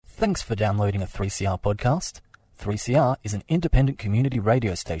Thanks for downloading a 3CR podcast. 3CR is an independent community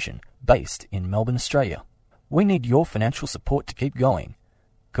radio station based in Melbourne, Australia. We need your financial support to keep going.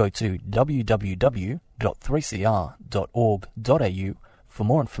 Go to www.3cr.org.au for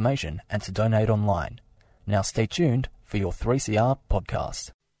more information and to donate online. Now stay tuned for your 3CR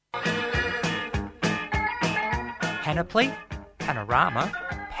podcast. Panoply, panorama,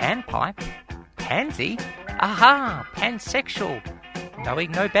 panpipe, pansy, aha, pansexual,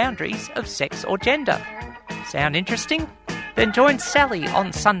 knowing no boundaries of sex or gender. Sound interesting? Then join Sally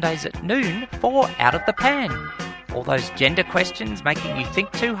on Sundays at noon for Out of the Pan. All those gender questions making you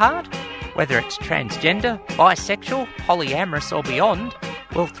think too hard? Whether it's transgender, bisexual, polyamorous or beyond,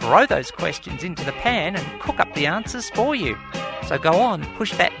 we'll throw those questions into the pan and cook up the answers for you. So go on,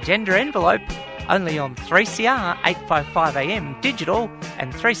 push that gender envelope, only on 3CR 855am digital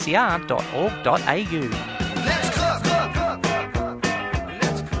and 3cr.org.au.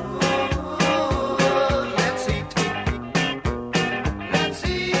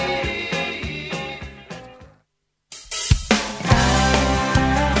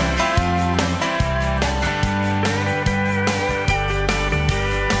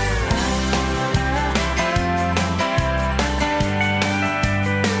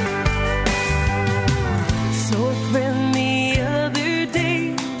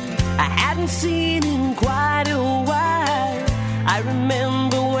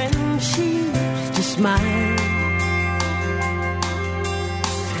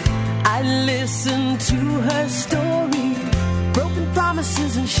 I listened to her story, broken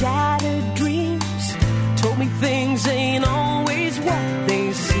promises and shattered dreams. Told me things ain't always what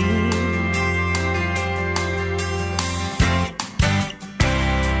they seem.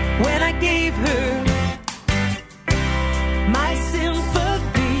 When I gave her my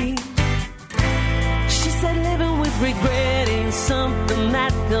sympathy, she said living with regret ain't something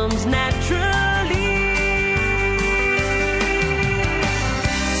that comes naturally.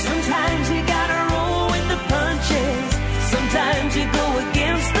 Sometimes you gotta roll with the punches. Sometimes you go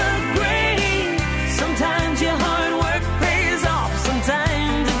against the grain. Sometimes your hard work pays off.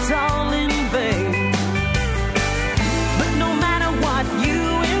 Sometimes it's all in vain. But no matter what you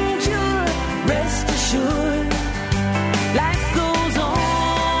endure, rest assured, life goes on.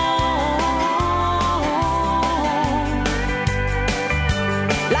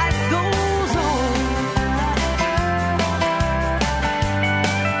 Life goes on.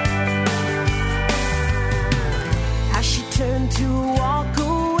 As she turned to walk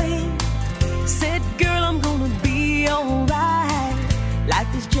away, said, girl, I'm gonna be alright.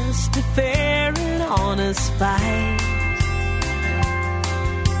 Life is just a fair and honest fight.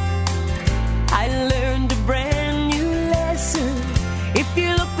 I learned a brand new lesson. If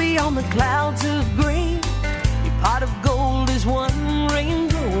you look beyond the clouds of gray, your pot of gold is one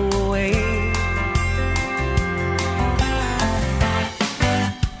rainbow away.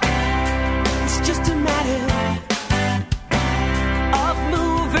 It's just a matter of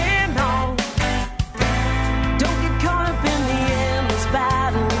moving on. Don't get caught up in the endless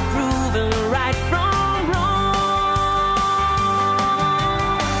battle, proving right from wrong.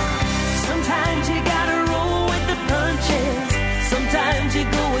 Sometimes you gotta roll with the punches. Sometimes you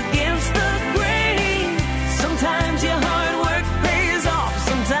go against the grain. Sometimes your hard work pays off.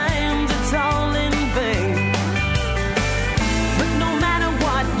 Sometimes it's all in vain. But no matter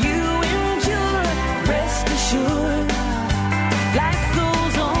what you endure, rest assured, life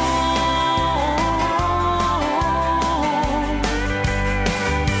goes on.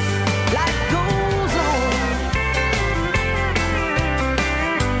 Life goes on.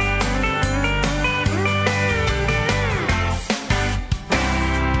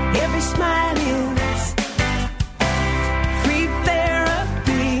 Every smile is free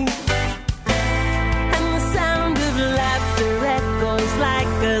therapy, and the sound of laughter echoes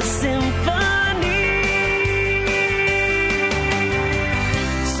like a symphony.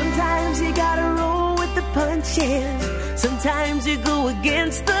 Sometimes you gotta roll with the punches. Sometimes you go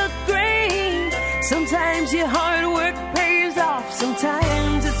against the grain. Sometimes your hard work pays off.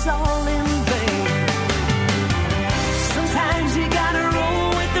 Sometimes it's all in vain. Sometimes you gotta roll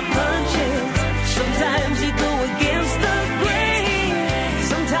with the punches. Sometimes you go against the grain.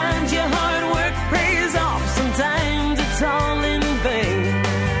 Sometimes your hard work pays off. Sometimes it's all in vain.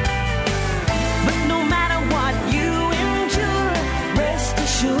 But no matter what you endure, rest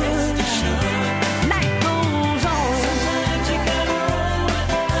assured, life goes on. Sometimes you gotta roll with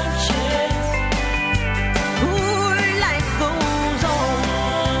the punches. Ooh, life goes on.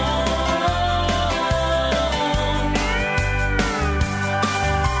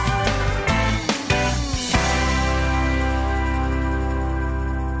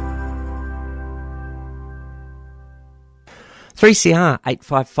 3CR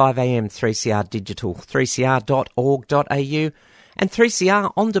 855 AM, 3CR Digital, 3cr.org.au, and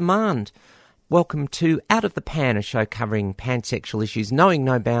 3CR On Demand. Welcome to Out of the Pan, a show covering pansexual issues, knowing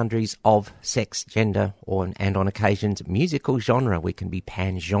no boundaries of sex, gender, and on occasions musical genre. We can be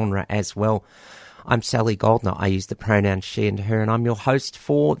pan-genre as well. I'm Sally Goldner. I use the pronouns she and her, and I'm your host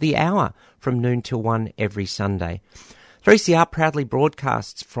for the hour from noon till 1 every Sunday. 3CR proudly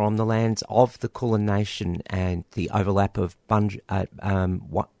broadcasts from the lands of the Kulin Nation and the overlap of of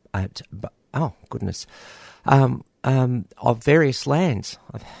various lands.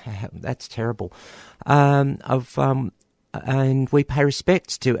 That's terrible. And we pay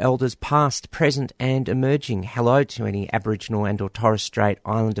respects to elders past, present and emerging. Hello to any Aboriginal and or Torres Strait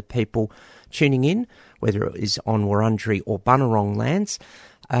Islander people tuning in, whether it is on Wurundjeri or Bunurong lands,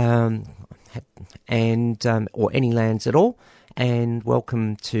 or any lands at all. And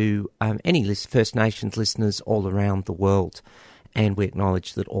welcome to any First Nations listeners all around the world. And we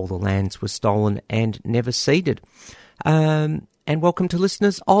acknowledge that all the lands were stolen and never ceded. And welcome to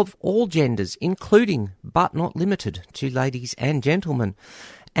listeners of all genders, including, but not limited to, ladies and gentlemen.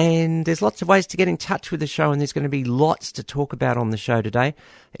 And there's lots of ways to get in touch with the show, and there's going to be lots to talk about on the show today.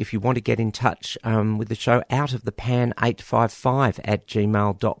 If you want to get in touch with the show,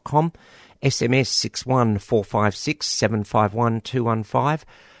 outofthepan855@gmail.com, SMS 61456 751 215,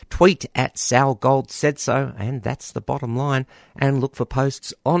 tweet at Sal Gold Said So, and that's the bottom line, and look for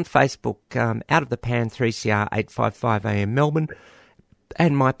posts on Facebook, Out of the Pan 3CR 855 AM Melbourne,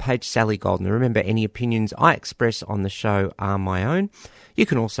 and my page Sally Goldner. Remember, any opinions I express on the show are my own. You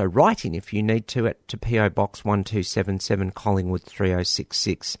can also write in if you need to PO Box 1277 Collingwood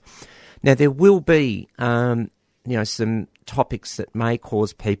 3066. Now there will be some topics that may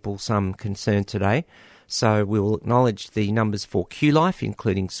cause people some concern today. So we'll acknowledge the numbers for Qlife,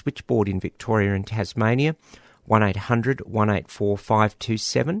 including Switchboard in Victoria and Tasmania, 1800 184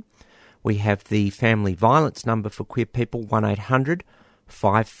 527. We have the family violence number for queer people, 1800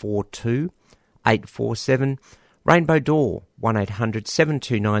 542 847. Rainbow Door, 1800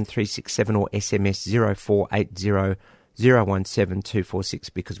 729 367, or SMS 0480 017 246,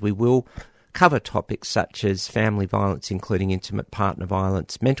 because we will cover topics such as family violence, including intimate partner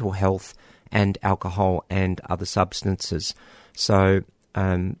violence, mental health, and alcohol and other substances. So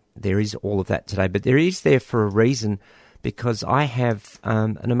there is all of that today, but there is there for a reason, because I have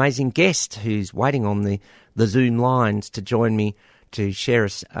an amazing guest who's waiting on the Zoom lines to join me to share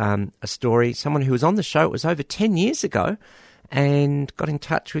a story. Someone who was on the show, it was over 10 years ago, and got in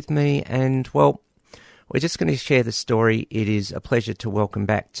touch with me, and, well, we're just going to share the story. It is a pleasure to welcome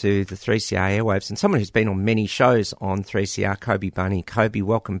back to the 3CR airwaves, and someone who's been on many shows on 3CR, Koby Bunney. Koby,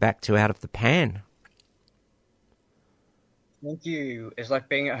 welcome back to Out of the Pan. Thank you. It's like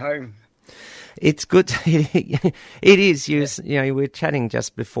being at home. It's good. It is. You know, we were chatting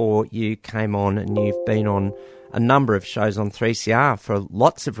just before you came on, and you've been on a number of shows on 3CR for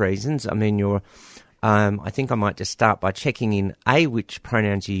lots of reasons. I mean, I think I might just start by checking in, A, which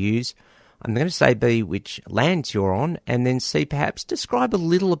pronouns you use. I'm going to say B, which lands you're on, and then C, perhaps describe a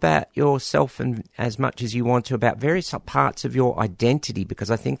little about yourself, and as much as you want to, about various parts of your identity,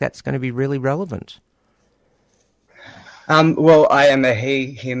 because I think that's going to be really relevant. Well, I am a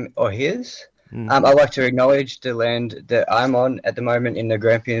he, him, or his. I'd like to acknowledge the land that I'm on at the moment in the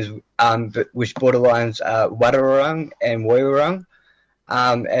Grampians, which borderlines Wadawurrung and Woiwurrung,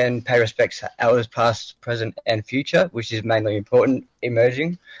 and pay respects to elders past, present, and future, which is mainly important,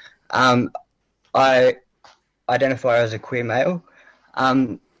 emerging. I identify as a queer male.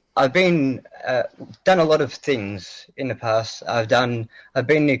 I've been done a lot of things in the past. I've been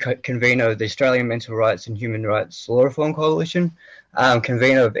the convener of the Australian Mental Rights and Human Rights Law Reform Coalition,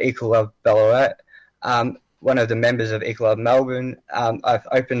 convener of Equal Love Ballarat, one of the members of Equal Love Melbourne. I've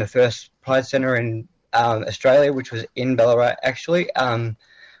opened the first Pride Centre in Australia, which was in Ballarat, actually.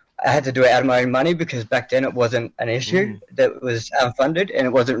 I had to do it out of my own money because back then it wasn't an issue that was funded, and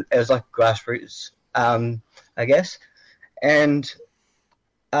it was like grassroots, I guess. And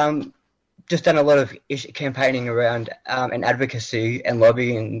just done a lot of campaigning around and advocacy and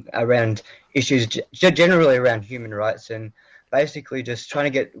lobbying around issues generally around human rights, and basically just trying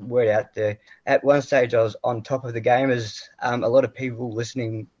to get word out there. At one stage I was on top of the game, as a lot of people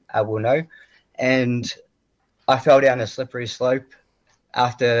listening will know, and I fell down a slippery slope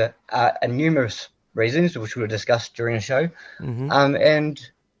after numerous reasons, which we'll discuss during the show.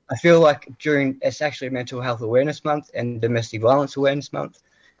 And I feel like it's actually Mental Health Awareness Month and Domestic Violence Awareness Month,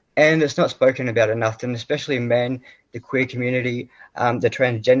 and it's not spoken about enough, and especially men, the queer community, the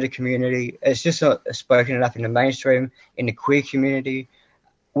transgender community. It's just not spoken enough in the mainstream. In the queer community,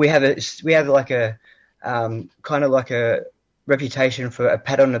 we have like a kind of like a reputation for a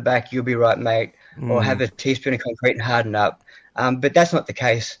pat on the back, you'll be right, mate, or have a teaspoon of concrete and harden up. But that's not the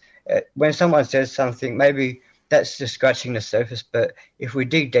case. When someone says something, maybe that's just scratching the surface. But if we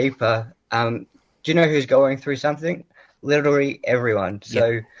dig deeper, do you know who's going through something? Literally everyone.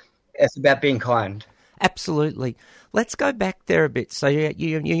 So it's about being kind. Absolutely. Let's go back there a bit. So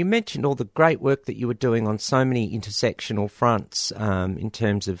you mentioned all the great work that you were doing on so many intersectional fronts in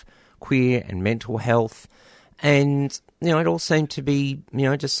terms of queer and mental health. And, it all seemed to be,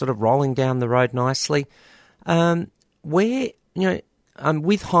 just sort of rolling down the road nicely. With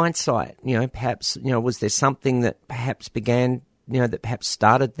hindsight, perhaps, was there something that perhaps began, that perhaps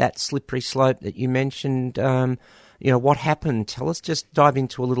started that slippery slope that you mentioned? What happened? Tell us, just dive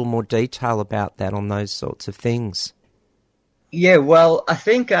into a little more detail about that on those sorts of things. Yeah, well, I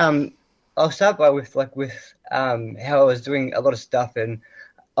think I'll start with how I was doing a lot of stuff, and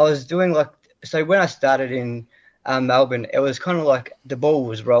I was doing so when I started in Melbourne, it was kind of like the ball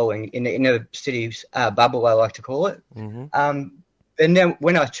was rolling in the inner city's bubble, I like to call it. Mm-hmm. And then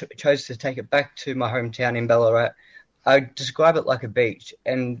when I chose to take it back to my hometown in Ballarat, I describe it like a beach,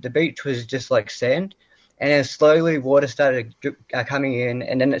 and the beach was just like sand, and then slowly water started coming in,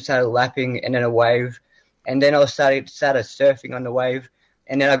 and then it started lapping, and then a wave, and then I started surfing on the wave,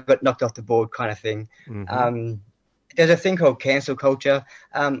 and then I got knocked off the board kind of thing. Mm-hmm. There's a thing called cancel culture.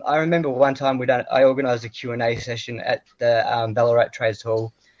 I remember one time I organised a Q&A session at the Ballarat Trades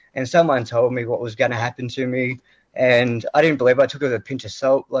Hall, and someone told me what was going to happen to me, and I didn't believe it. I took it with a pinch of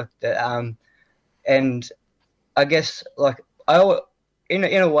salt, and I guess in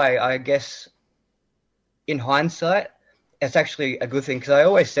a way, I guess in hindsight, it's actually a good thing, because I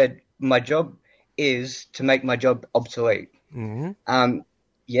always said my job is to make my job obsolete. Mm-hmm.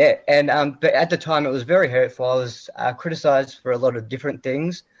 But at the time it was very hurtful. I was criticised for a lot of different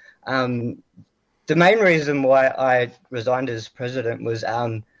things. The main reason why I resigned as president was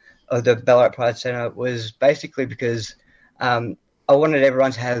of the Ballarat Pride Centre was basically because I wanted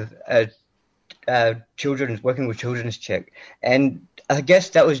everyone to have a working with children's check, and I guess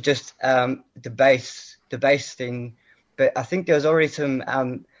that was just the base thing. But I think there was already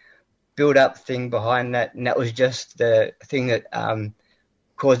some build-up thing behind that, and that was just the thing that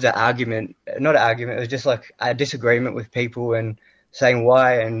caused an argument. Not an argument, it was just like a disagreement with people and saying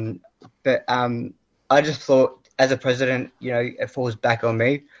why. But I just thought, as a president, it falls back on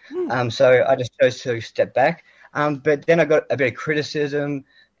me. So I just chose to step back. But then I got a bit of criticism,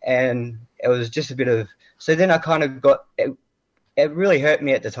 and it was just a bit of... So then I kind of got... It really hurt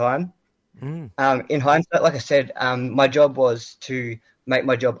me at the time. In hindsight, like I said, my job was to make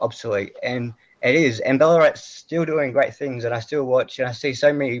my job obsolete, and it is. And Ballarat's still doing great things, and I still watch, and I see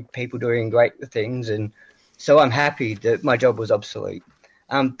so many people doing great things, and so I'm happy that my job was obsolete.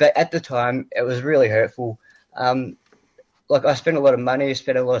 But at the time, it was really hurtful. I spent a lot of money,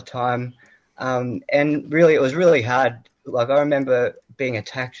 spent a lot of time, and really, it was really hard. I remember being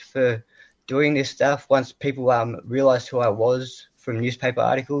attacked for doing this stuff once people realised who I was from newspaper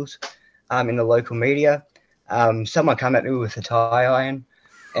articles in the local media. Someone came at me with a tie iron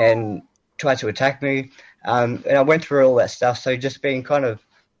and tried to attack me, and I went through all that stuff. So just being kind of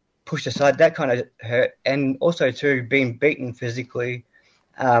pushed aside, that kind of hurt, and also too being beaten physically,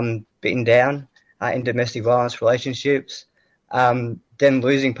 beaten down in domestic violence relationships, then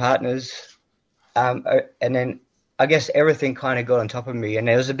losing partners, and then I guess everything kind of got on top of me, and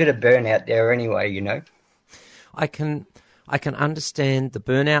there was a bit of burnout there anyway. I can understand the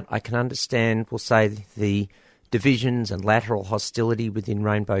burnout. I can understand, we'll say, the divisions and lateral hostility within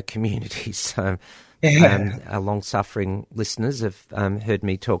rainbow communities. So our long-suffering listeners have heard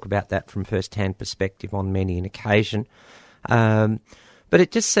me talk about that from first-hand perspective on many an occasion. But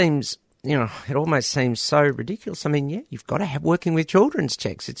it just seems, it almost seems so ridiculous. I mean, you've got to have working with children's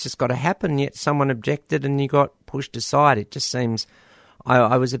checks. It's just got to happen, yet someone objected and you got pushed aside. It just seems...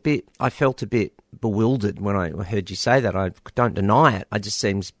 I felt a bit bewildered when I heard you say that. I don't deny it. It just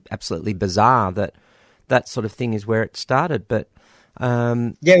seems absolutely bizarre that sort of thing is where it started. But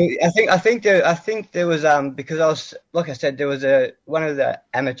I think there was because I was, like I said, there was one of the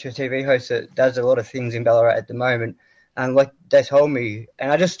amateur TV hosts that does a lot of things in Ballarat at the moment, and they told me,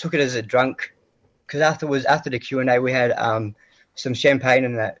 and I just took it as a drunk, because after the Q&A we had some champagne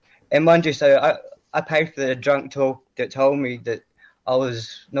and that, and mind you, so I paid for the drunk talk that told me that I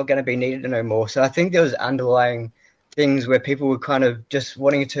was not going to be needed no more. So I think there was underlying things where people were kind of just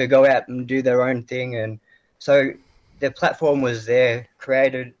wanting to go out and do their own thing, and so the platform was there,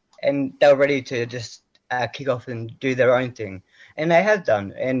 created, and they were ready to just kick off and do their own thing, and they have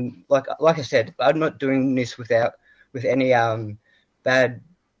done. And like I said, I'm not doing this with any bad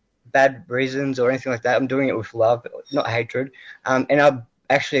bad reasons or anything like that. I'm doing it with love, not hatred. And I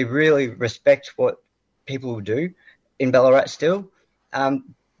actually really respect what people do in Ballarat still.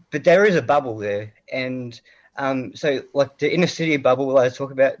 But there is a bubble there. And so like the inner city bubble that I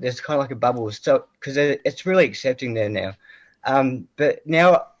talk about, there's kind of like a bubble. So, because it's really accepting there now. But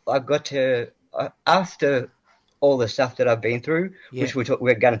now I've got to, after all the stuff that I've been through, which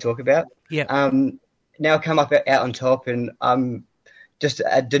we're going to talk about, now I come up out on top, and I'm just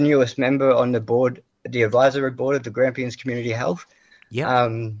the newest member on the board, the advisory board of the Grampians Community Health.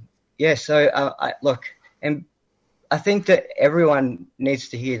 So look, and I think that everyone needs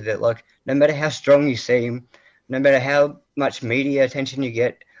to hear that, like, no matter how strong you seem, no matter how much media attention you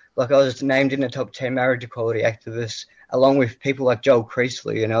get, like I was named in the top 10 marriage equality activists, along with people like Joel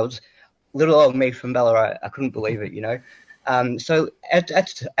Creasley, and I was little old me from Ballarat. I couldn't believe it, you know. So at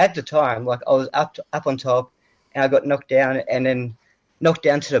the time, like I was up on top, and I got knocked down, and then knocked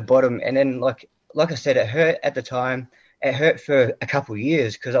down to the bottom, and then like I said, it hurt at the time. It hurt for a couple of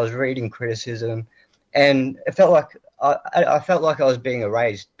years because I was reading criticism, and it felt like I felt like I was being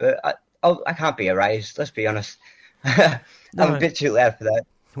erased, but I can't be erased. Let's be honest. I'm a bit too loud for that.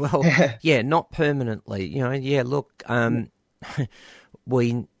 Well, yeah, not permanently. You know, yeah. Look,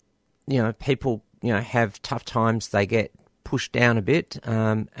 people, have tough times. They get pushed down a bit,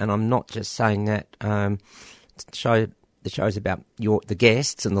 and I'm not just saying that. The show's about the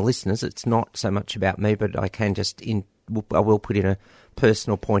guests and the listeners. It's not so much about me, but I can I will put in a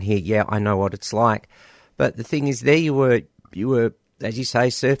personal point here. Yeah, I know what it's like. But the thing is, there you were, as you say,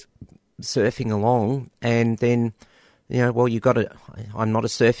 surfing along, and then, you got I'm not a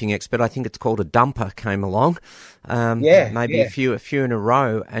surfing expert. I think it's called a dumper came along. A few in a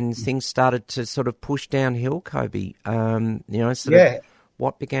row, and things started to sort of push downhill, Koby.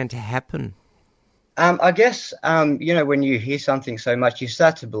 What began to happen? I guess, when you hear something so much, you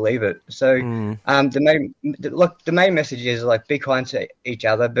start to believe it. So the main message is, like, be kind to each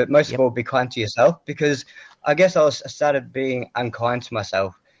other, but most of all, be kind to yourself, because I guess I started being unkind to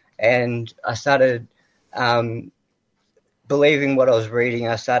myself, and I started believing what I was reading.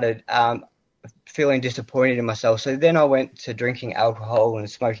 I started feeling disappointed in myself. So then I went to drinking alcohol and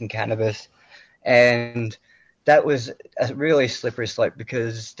smoking cannabis, and that was a really slippery slope,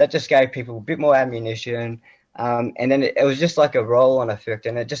 because that just gave people a bit more ammunition, and then it was just like a roll-on effect,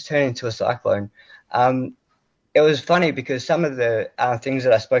 and it just turned into a cyclone. It was funny because some of the things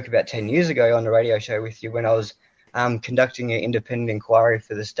that I spoke about 10 years ago on the radio show with you, when I was conducting an independent inquiry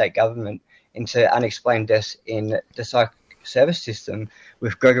for the state government into unexplained deaths in the psych service system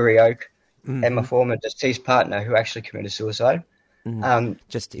with Gregory Oak and my former deceased partner who actually committed suicide.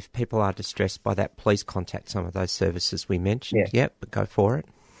 Just if people are distressed by that, please contact some of those services we mentioned. But go for it.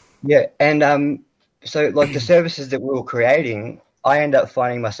 Yeah, and so like the services that we were creating, I end up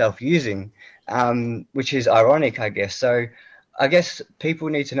finding myself using, which is ironic, I guess. So I guess people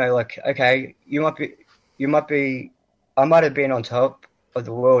need to know, like, okay, I might have been on top of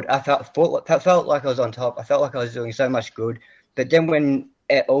the world. I felt like I was on top. I felt like I was doing so much good. But then when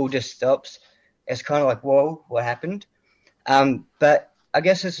it all just stops, it's kind of like, whoa, what happened? But I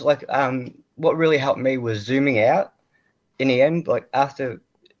guess it's like what really helped me was zooming out in the end. Like after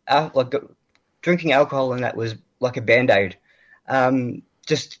drinking alcohol, and that was like a Band-Aid,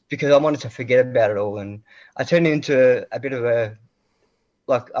 just because I wanted to forget about it all. And I turned into a bit of a,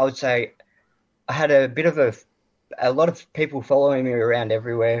 like, I would say I had a bit of a lot of people following me around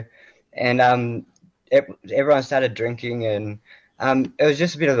everywhere, and everyone started drinking, and it was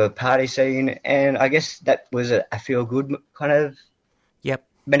just a bit of a party scene, and I guess that was a feel-good kind of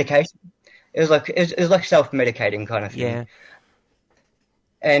medication. It was like self-medicating kind of thing. Yeah.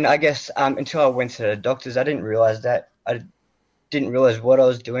 And I guess until I went to the doctors, I didn't realize that. I didn't realize what I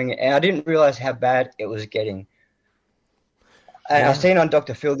was doing, and I didn't realize how bad it was getting. And I seen on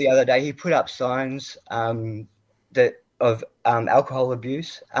Dr. Phil the other day, he put up signs of alcohol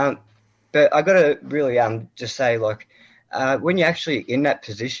abuse. But I got to really just say, like, when you're actually in that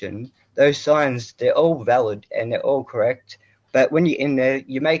position, those signs, they're all valid and they're all correct. But when you're in there,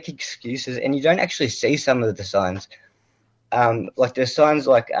 you make excuses and you don't actually see some of the signs. Like there's signs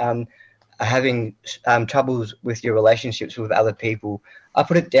like having troubles with your relationships with other people. I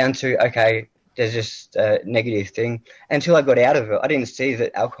put it down to, okay, there's just a negative thing. Until I got out of it, I didn't see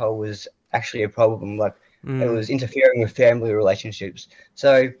that alcohol was actually a problem. Like it was interfering with family relationships.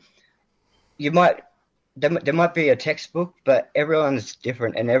 So there might be a textbook, but everyone's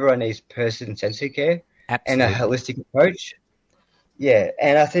different and everyone needs person-centered care. Absolutely. And a holistic approach. Yeah,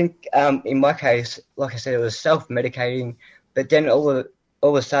 and I think in my case, like I said, it was self-medicating, but then all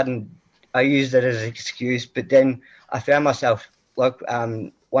of a sudden I used it as an excuse, but then I found myself like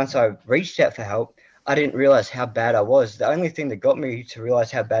once I reached out for help, I didn't realize how bad I was. The only thing that got me to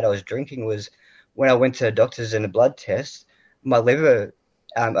realize how bad I was drinking was when I went to the doctors and a blood test. My liver,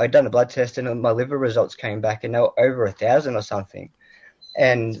 I'd done a blood test and my liver results came back and they were over 1,000 or something.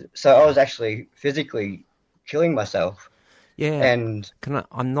 And so I was actually physically killing myself. Yeah, And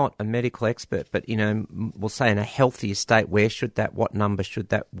I'm not a medical expert, but we'll say in a healthier state, what number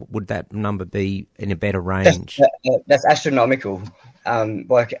would that number be in a better range? that's astronomical.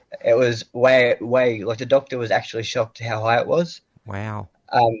 Like it was way, like the doctor was actually shocked how high it was. Wow.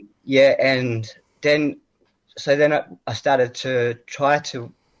 Yeah, and then I started to try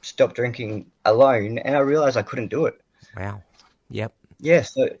to stop drinking alone, and I realized I couldn't do it. Wow. Yep. Yeah,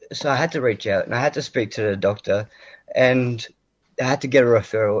 so I had to reach out and I had to speak to the doctor, and I had to get a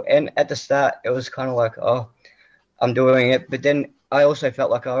referral. And at the start, it was kind of like, oh, I'm doing it, but then I also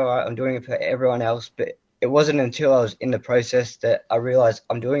felt like, all right, I'm doing it for everyone else. But it wasn't until I was in the process that I realized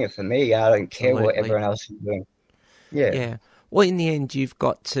I'm doing it for me, and I don't care what everyone else is doing. Yeah. Yeah. Well, in the end, you've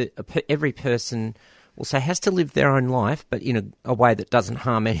got to, every person, we'll say, has to live their own life, but in a way that doesn't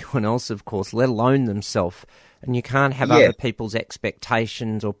harm anyone else, of course, let alone themselves. And you can't have other people's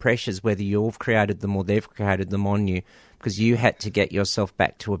expectations or pressures, whether you've created them or they've created them on you, because you had to get yourself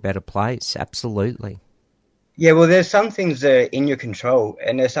back to a better place. Absolutely. Yeah, well, there's some things that are in your control,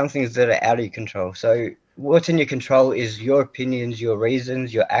 and there's some things that are out of your control. So what's in your control is your opinions, your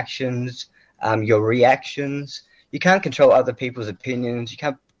reasons, your actions, your reactions. You can't control other people's opinions. You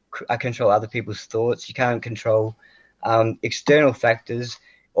can't control other people's thoughts. You can't control external factors.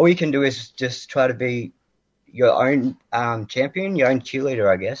 All you can do is just try to be your own champion, your own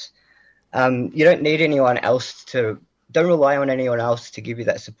cheerleader, I guess. You don't need anyone else don't rely on anyone else to give you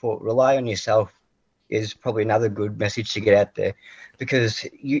that support. Rely on yourself is probably another good message to get out there, because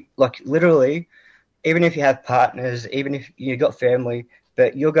you, like, literally, even if you have partners, even if you got family,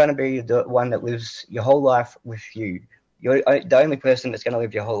 but you're going to be the one that lives your whole life with you. You're the only person that's going to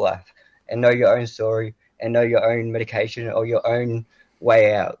live your whole life and know your own story and know your own medication or your own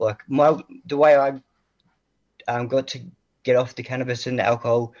way out. Like the way I got to get off the cannabis and the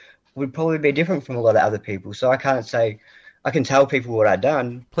alcohol would probably be different from a lot of other people. So I can't say, I can tell people what I've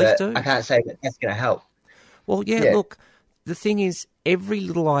done, Please but do. I can't say that that's going to help. Well, yeah, look, the thing is, every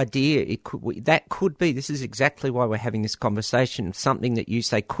little idea, could be, this is exactly why we're having this conversation, something that you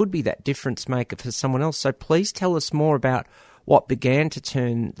say could be that difference maker for someone else. So please tell us more about what began to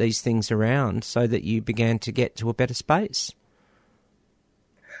turn these things around so that you began to get to a better space.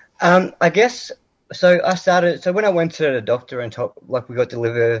 I guess, so when I went to the doctor and we got the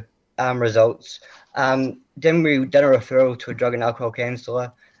liver results, then we done a referral to a drug and alcohol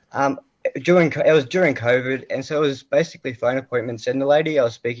counsellor. It was during COVID, and so it was basically phone appointments. And the lady I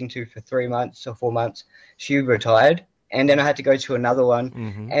was speaking to for 3 months or 4 months, she retired, and then I had to go to another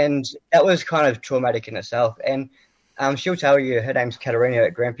one, and that was kind of traumatic in itself. And she'll tell you, her name's Katarina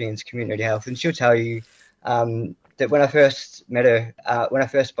at Grampians Community Health, and she'll tell you that when I first met her, when I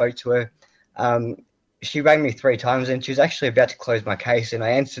first spoke to her, she rang me 3 times, and she was actually about to close my case, and I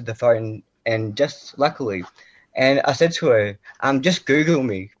answered the phone, and just luckily. And I said to her, just Google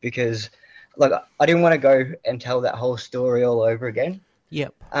me, because I didn't want to go and tell that whole story all over again.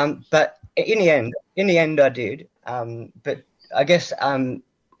 Yep. But in the end I did. But I guess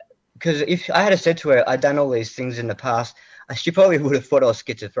because if I had said to her I'd done all these things in the past, she probably would have thought I was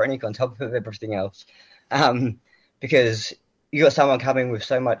schizophrenic on top of everything else. Because you got someone coming with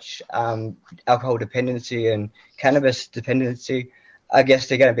so much alcohol dependency and cannabis dependency, I guess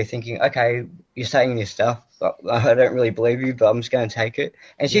they're going to be thinking, okay, you're saying your stuff, but I don't really believe you, but I'm just going to take it.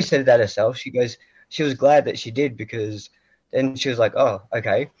 And she said that herself. She goes, she was glad that she did, because then she was like, oh,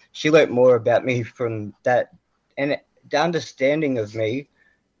 okay. She learnt more about me from that. And the understanding of me,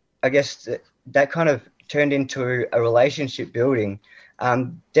 I guess that kind of turned into a relationship building.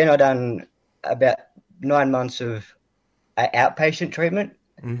 Then I done about 9 months of outpatient treatment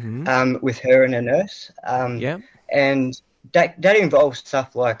with her and a nurse. And that involves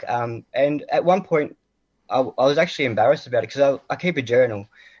stuff like, and at one point I was actually embarrassed about it, because I keep a journal,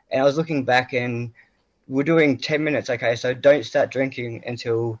 and I was looking back and we're doing 10 minutes. Okay, so don't start drinking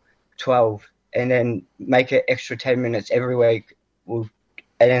until 12, and then make it extra 10 minutes every week, and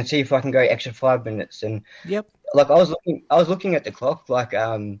then see if I can go extra 5 minutes. And I was looking at the clock like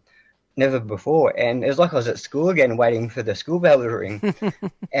never before, and it was like I was at school again, waiting for the school bell to ring.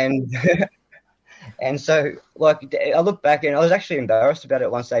 And so, I look back and I was actually embarrassed about it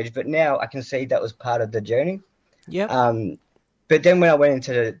at one stage, but now I can see that was part of the journey. Yeah. But then when I went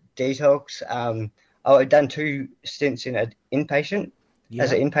into the detox, I had done 2 stints in an inpatient,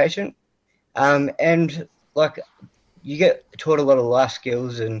 as an inpatient. And you get taught a lot of life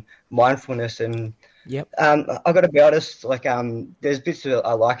skills and mindfulness. And Yep. I've got to be honest, like there's bits that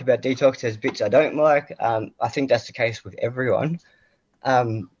I like about detox, there's bits I don't like. I think that's the case with everyone.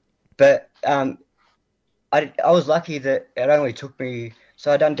 But I was lucky that it only took me.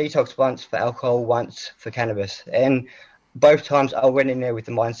 So I done detox once for alcohol, once for cannabis, and both times I went in there with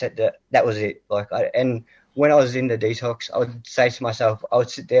the mindset that that was it. And when I was in the detox, I would say to myself, I would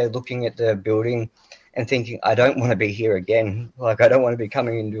sit there looking at the building and thinking, I don't want to be here again. Like, I don't want to be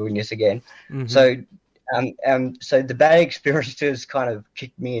coming and doing this again. Mm-hmm. So the bad experiences kind of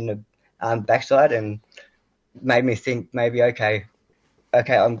kicked me in the backside and made me think maybe, okay.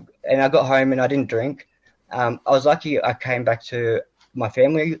 And I got home and I didn't drink. I was lucky I came back to my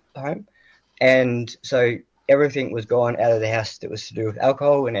family home. And so everything was gone out of the house that was to do with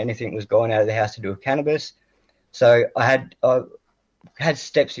alcohol, and anything was gone out of the house to do with cannabis. So I had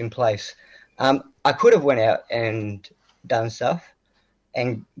steps in place. I could have went out and done stuff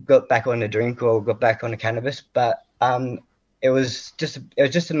and got back on the drink or got back on the cannabis, but it was just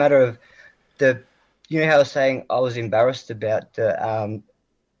a matter of how I was saying I was embarrassed about the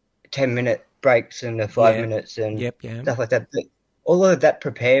 10-minute breaks and the 5 minutes and stuff like that. But all of that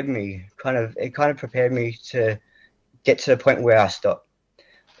prepared me, kind of prepared me to get to the point where I stopped.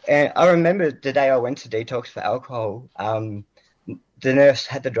 And I remember the day I went to detox for alcohol, the nurse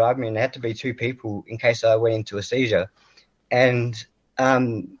had to drive me, and there had to be 2 people in case I went into a seizure. And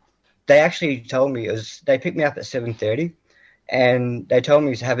they actually told me, they picked me up at 7:30, and they told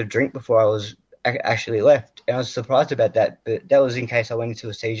me to have a drink before I was actually left. And I was surprised about that, but that was in case I went into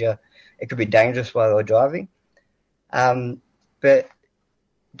a seizure. It could be dangerous while I was driving. But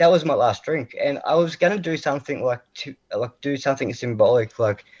that was my last drink, and I was going to do something do something symbolic,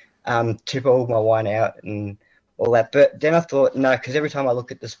 like tip all my wine out and all that. But then I thought, no, because every time I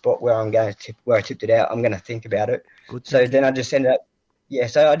look at the spot where I tipped it out, I'm going to think about it. So then I just ended up,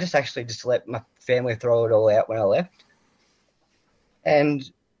 so I just let my family throw it all out when I left.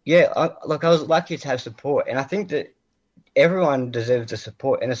 And I was lucky to have support, and I think that everyone deserves the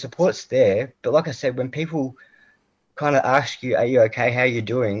support, and the support's there. But like I said, when people kind of ask you, are you okay, how are you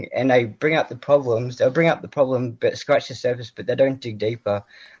doing, and they bring up the problems, they'll bring up the problem but scratch the surface, but they don't dig deeper.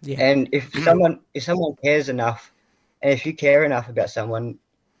 And if someone cares enough, and if you care enough about someone,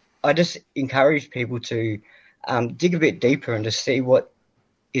 I just encourage people to dig a bit deeper and to see what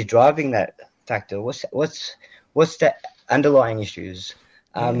is driving that factor. What's the underlying issues?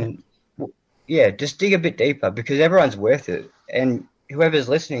 Just dig a bit deeper, because everyone's worth it, and whoever's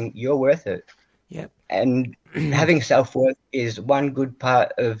listening, you're worth it. Yep. And having self-worth is one good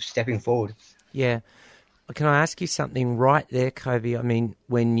part of stepping forward. Yeah. Can I ask you something right there, Koby? I mean,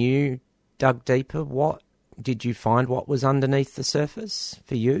 when you dug deeper, what did you find? What was underneath the surface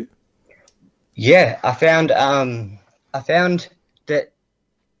for you? Yeah, I found that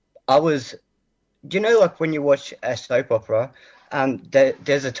I was, like when you watch a soap opera,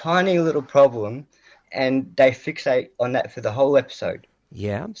 there's a tiny little problem, and they fixate on that for the whole episode.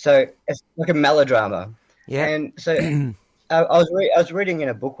 Yeah. So it's like a melodrama. Yeah. And so I was reading in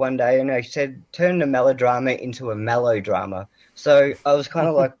a book one day, and they said turn the melodrama into a melodrama. So I was kind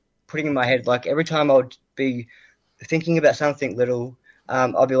of like putting in my head, like every time I would be thinking about something little,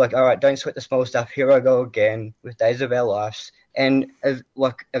 I'll be like, all right, don't sweat the small stuff. Here I go again with Days of Our Lives. And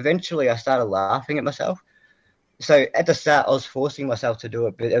eventually I started laughing at myself. So at the start, I was forcing myself to do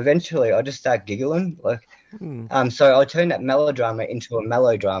it, but eventually I just started giggling. So I turned that melodrama into a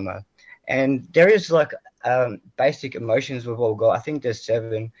melodrama. And there is basic emotions we've all got. I think there's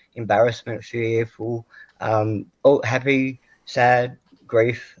 7: embarrassment, fear, happy, sad,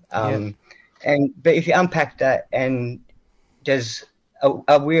 grief. But if you unpack that, and there's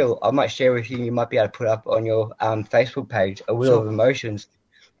a wheel I might share with you, you might be able to put up on your Facebook page, a wheel of emotions,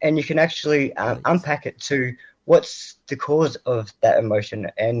 and you can actually unpack it to what's the cause of that emotion,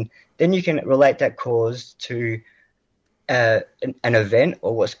 and then you can relate that cause to an event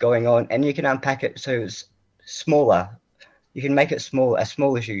or what's going on, and you can unpack it so it's smaller. You can make it a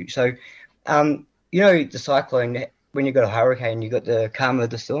small issue. So, the cyclone, when you got a hurricane, you got the calm of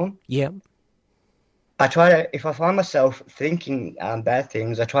the storm. Yeah. If I find myself thinking bad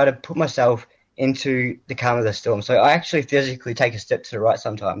things, I try to put myself into the calm of the storm. So I actually physically take a step to the right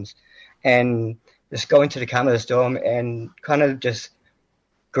sometimes, and just go into the calm of the storm and kind of just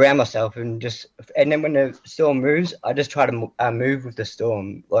ground myself, and then when the storm moves, I just try to move with the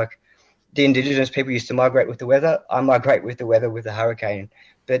storm. Like the indigenous people used to migrate with the weather, I migrate with the weather with the hurricane.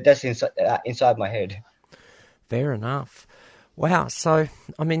 But that's inside my head. Fair enough. Wow. So,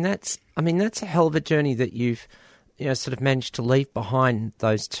 that's a hell of a journey that you've, sort of managed to leave behind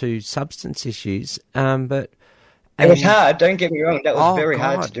those 2 substance issues. But It was hard. Don't get me wrong. That was very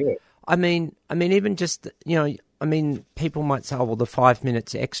God. hard to do it. I mean, even just, people might say, oh, well, the 5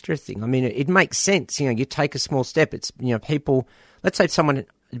 minutes extra thing. I mean, it makes sense. You take a small step. It's, people, let's say someone,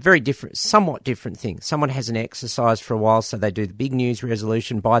 somewhat different thing. Someone hasn't exercised for a while, so they do the big news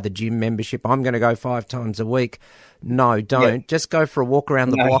resolution, buy the gym membership. I'm going to go 5 times a week. No, don't. Yeah. Just go for a walk around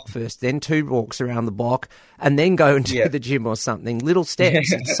the block first, then 2 walks around the block, and then go and do the gym or something. Little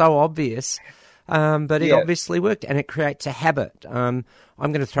steps. It's so obvious. But it obviously worked, and it creates a habit.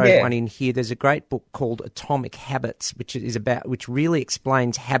 I'm going to throw one in here. There's a great book called Atomic Habits, which really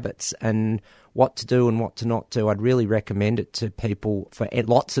explains habits and what to do and what to not do. I'd really recommend it to people for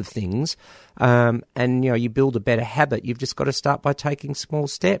lots of things. And you build a better habit. You've just got to start by taking small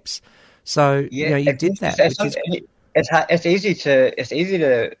steps. So you did that. It's easy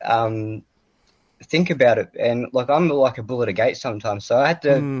to think about it, and I'm like a bull at a gate sometimes. So I had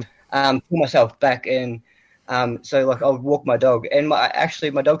to pull myself back, and I'll walk my dog, and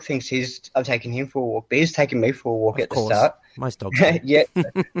my dog thinks I'm taking him for a walk, but he's taking me for a walk at the start. Most dogs. Yeah,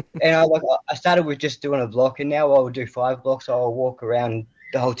 and I started with just doing a block, and now I'll do 5 blocks. I'll walk around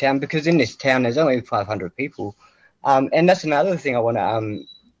the whole town, because in this town there's only 500 people, and that's another thing I want to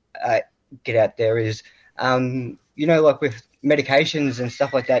get out there is, with medications and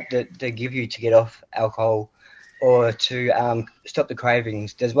stuff like that they give you to get off alcohol or to stop the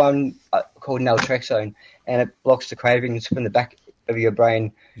cravings. There's one called naltrexone, and it blocks the cravings from the back of your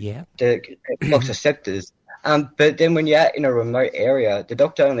brain. Yeah. It blocks receptors. But then when you're out in a remote area, the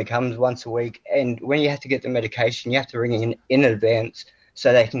doctor only comes once a week, and when you have to get the medication, you have to ring in advance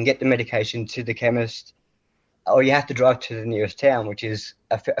so they can get the medication to the chemist, or you have to drive to the nearest town, which is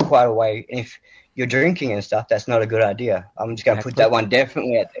quite a way. And if you're drinking and stuff, that's not a good idea. I'm just going to put that one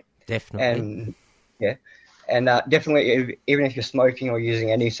definitely out there. Definitely. And definitely, even if you're smoking or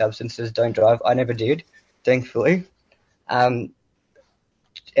using any substances, don't drive. I never did, thankfully. And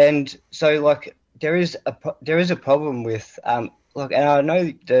so, there is a problem with, and I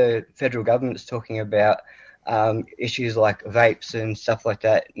know the federal government's talking about issues like vapes and stuff like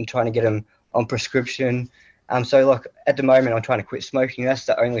that, and trying to get them on prescription. So at the moment, I'm trying to quit smoking. That's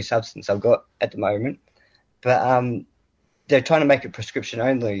the only substance I've got at the moment. But they're trying to make it prescription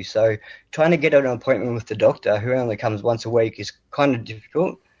only. So trying to get an appointment with the doctor, who only comes once a week, is kind of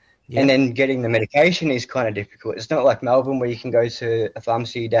difficult. Yeah. And then getting the medication is kind of difficult. It's not like Melbourne, where you can go to a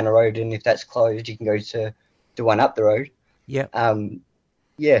pharmacy down the road, and if that's closed, you can go to the one up the road. Yeah.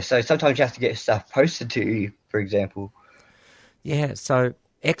 So sometimes you have to get stuff posted to you, for example. Yeah, so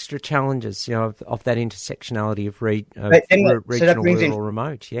extra challenges, of that intersectionality of regional, rural, or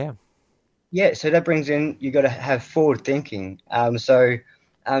remote, Yeah, so that brings in, you got to have forward thinking.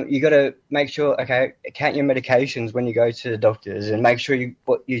 You got to make sure, count your medications when you go to the doctors, and make sure you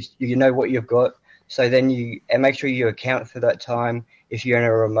know what you've got. So then make sure you account for that time if you're in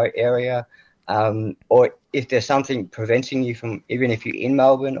a remote area, or if there's something preventing you from, even if you're in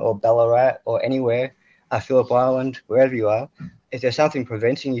Melbourne or Ballarat or anywhere, Phillip Island, wherever you are, if there's something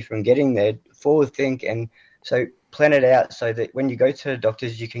preventing you from getting there, forward think, and so plan it out so that when you go to the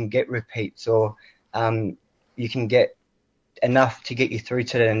doctors, you can get repeats, or you can get enough to get you through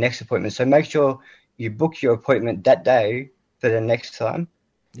to the next appointment. So make sure you book your appointment that day for the next time.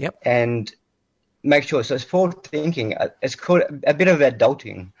 Yep. And make sure, so it's forward thinking. It's called a bit of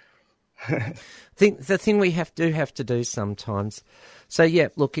adulting. The thing we have to do sometimes. So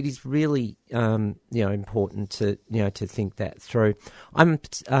look, it is really important to to think that through.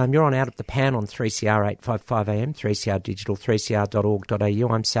 You're on Out of the Pan on 3CR 855 AM, 3CR Digital,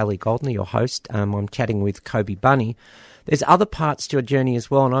 3cr.org.au. I'm Sally Goldner, your host. I'm chatting with Koby Bunney. There's other parts to your journey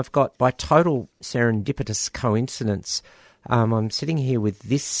as well, and I've got, by total serendipitous coincidence, I'm sitting here with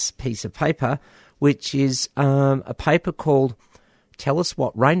this piece of paper, which is a paper called Tell Us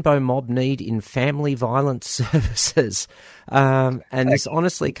What Rainbow Mob Need in Family Violence Services. And this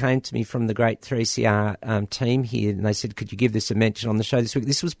honestly came to me from the great 3CR team here, and they said, could you give this a mention on the show this week?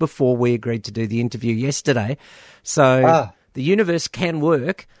 This was before we agreed to do the interview yesterday. So the universe can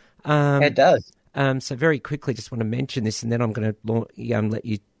work. It does. So very quickly, just want to mention this, and then I'm going to let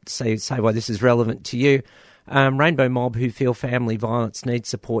you say why this is relevant to you. Rainbow Mob who feel family violence need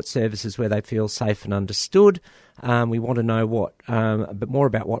support services where they feel safe and understood. We want to know a bit more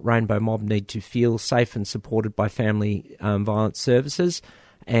about what Rainbow Mob need to feel safe and supported by family violence services.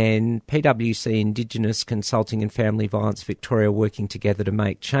 And PwC Indigenous Consulting and Family Violence Victoria working together to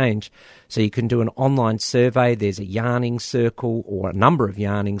make change. So you can do an online survey. There's a yarning circle, or a number of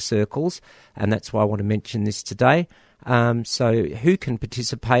yarning circles, and that's why I want to mention this today. So who can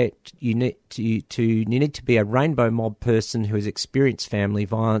participate? You need to be a Rainbow Mob person who has experienced family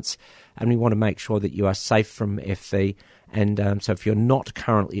violence, and we want to make sure that you are safe from FV. And so if you're not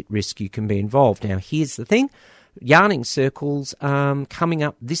currently at risk, you can be involved. Now, here's the thing. Yarning circles coming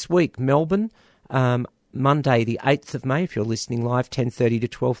up this week. Melbourne, Monday the 8th of May, if you're listening live, 10:30 to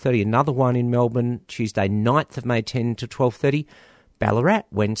 12:30. Another one in Melbourne, Tuesday 9th of May, 10 to 12:30. Ballarat,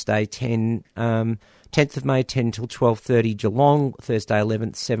 Wednesday 10th of May, 10 till 12:30. Geelong, Thursday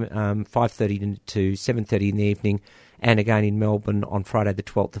 11th, 5:30 to 7:30 in the evening. And again in Melbourne on Friday the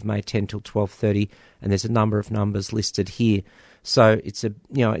 12th of May, 10 till 12:30. And there's a number of numbers listed here. So it's a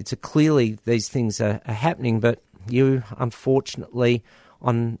clearly these things are happening, but you unfortunately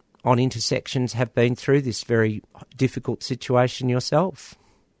on intersections have been through this very difficult situation yourself.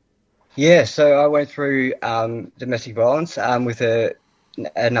 Yeah, so I went through domestic violence with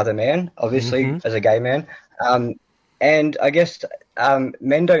another man, obviously, as a gay man. And I guess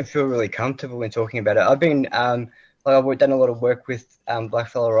men don't feel really comfortable in talking about it. I've been, I've done a lot of work with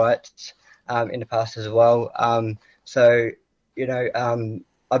blackfellow rights in the past as well. So,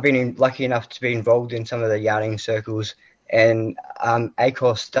 I've been lucky enough to be involved in some of the yarning circles, and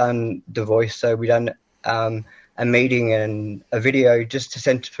ACOS done the voice. So we done a meeting and a video just to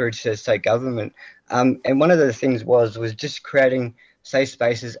send through to the state government. And one of the things was just creating safe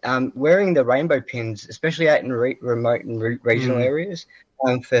spaces, wearing the rainbow pins, especially out in remote and regional areas,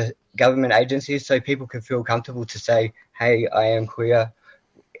 for government agencies, so people can feel comfortable to say, hey, I am queer,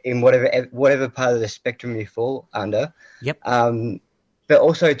 in whatever part of the spectrum you fall under. Yep. But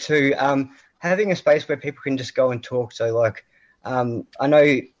also too, having a space where people can just go and talk. So like, I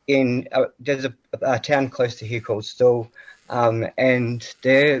know there's a town close to here called Stawell, and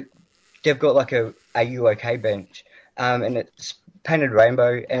they've got like a "Are you okay?" bench, and it's painted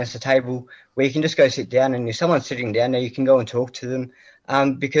rainbow, and it's a table where you can just go sit down, and if someone's sitting down there, you can go and talk to them,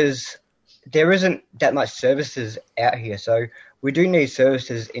 because there isn't that much services out here. So we do need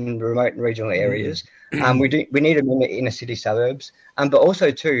services in remote and regional areas. We need them in the inner city suburbs, but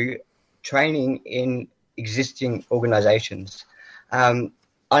also too training in existing organisations.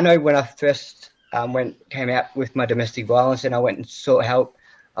 I know when I first came out with my domestic violence and I went and sought help,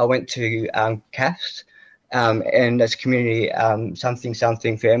 I went to CAFS, and that's Community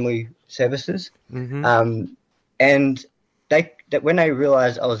something Family Services. And when they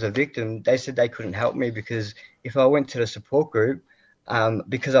realised I was a victim, they said they couldn't help me, because if I went to the support group,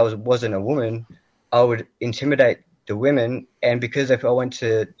 because I wasn't a woman, I would intimidate the women, and because if I went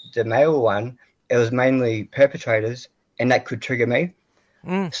to the male one, it was mainly perpetrators, and that could trigger me.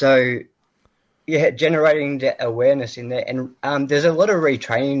 So, yeah, generating the awareness in there, and there's a lot of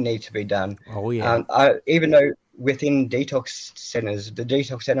retraining need to be done. Oh yeah. Even though within detox centres, the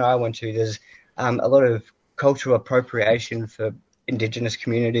detox centre I went to, there's a lot of cultural appropriation for Indigenous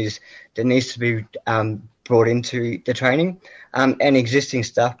communities that needs to be brought into the training, and existing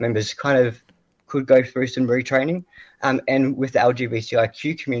staff members kind of could go through some retraining, and with the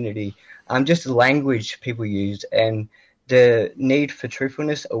LGBTIQ community, just the language people use and the need for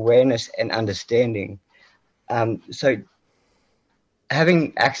truthfulness, awareness, and understanding. So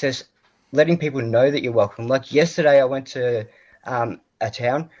having access, letting people know that you're welcome. Like yesterday, I went to a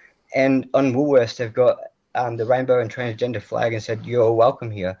town, and on Woolworths, they've got the rainbow and transgender flag and said, you're welcome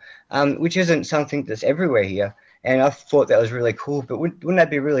here, which isn't something that's everywhere here. And I thought that was really cool, but wouldn't that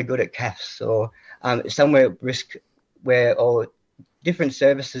be really good at CAFS or somewhere at risk or different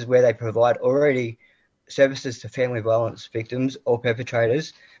services where they provide already services to family violence victims or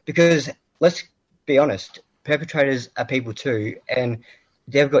perpetrators? Because let's be honest, perpetrators are people too, and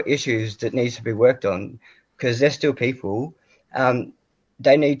they've got issues that needs to be worked on, because they're still people.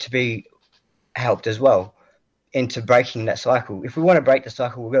 They need to be helped as well into breaking that cycle. If we want to break the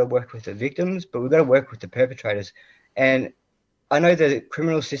cycle, we've got to work with the victims, but we've got to work with the perpetrators. And I know the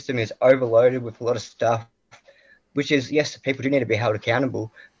criminal system is overloaded with a lot of stuff, which is, yes, people do need to be held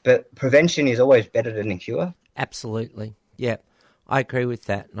accountable, but prevention is always better than a cure. Absolutely. Yeah, I agree with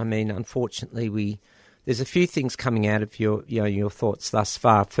that. I mean, unfortunately, there's a few things coming out of your thoughts thus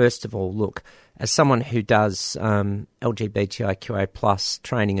far. First of all, look, as someone who does LGBTIQA plus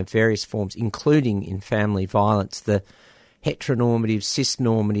training of various forms, including in family violence, the heteronormative,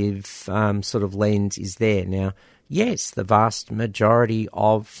 cisnormative sort of lens is there. Now, yes, the vast majority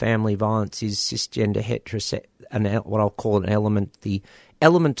of family violence is cisgender heterosexual, and what I'll call an element, the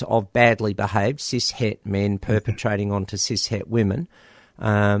element of badly behaved cis-het men perpetrating onto cis-het women.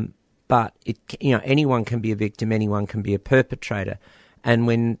 But anyone can be a victim, anyone can be a perpetrator. And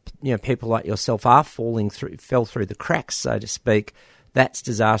when people like yourself fell through the cracks, so to speak, that's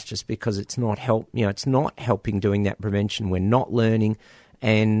disastrous because it's not it's not helping doing that prevention. We're not learning,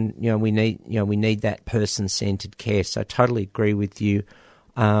 and we need that person-centered care. So I totally agree with you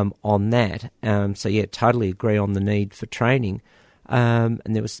on that. Totally agree on the need for training. And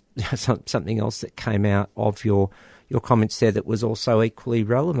there was something else that came out of your comments there that was also equally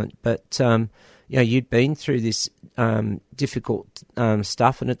relevant. But you'd been through this difficult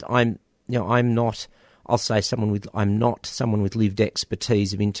stuff, and I'm not someone with lived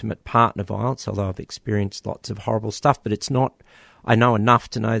expertise of intimate partner violence, although I've experienced lots of horrible stuff. But I know enough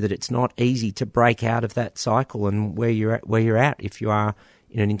to know that it's not easy to break out of that cycle and where you're at if you are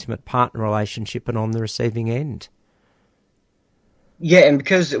in an intimate partner relationship and on the receiving end. Yeah, and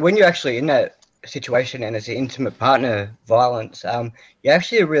because when you're actually in that situation and it's an intimate partner violence, you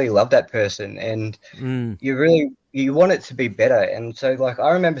actually really love that person, and you want it to be better. And so, like,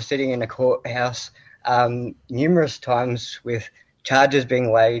 I remember sitting in a courthouse numerous times with charges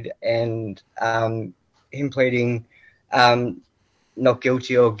being laid and him pleading not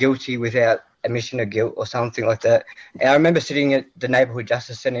guilty or guilty without admission of guilt or something like that. And I remember sitting at the Neighbourhood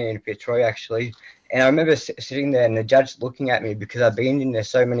Justice Centre in Fitzroy, actually, and I remember sitting there and the judge looking at me because I've been in there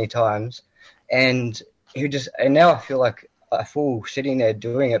so many times, and and now I feel like a fool sitting there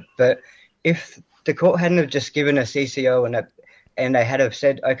doing it. But if the court hadn't have just given a CCO and they had have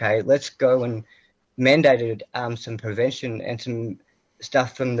said, okay, let's go and mandated some prevention and some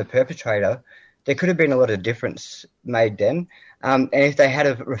stuff from the perpetrator, there could have been a lot of difference made then. And if they had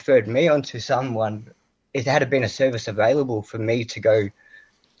have referred me on to someone, if there had been a service available for me to go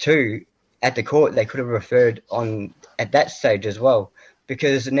to at the court, they could have referred on at that stage as well.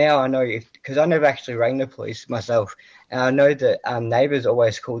 Because now I know, because I never actually rang the police myself, and I know that neighbours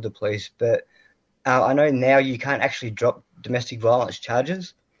always called the police, but I know now you can't actually drop domestic violence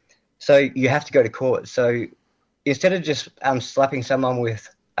charges, so you have to go to court. So instead of just slapping someone with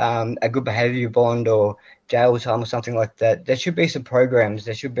a good behaviour bond or jail time or something like that, there should be some programs,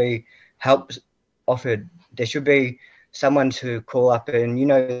 there should be help offered, there should be someone to call up and,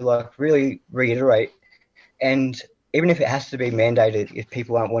 really reiterate. And even if it has to be mandated, if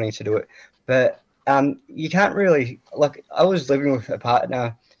people aren't wanting to do it. But you can't really, like, I was living with a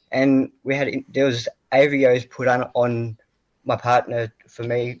partner and there was AVOs put on my partner for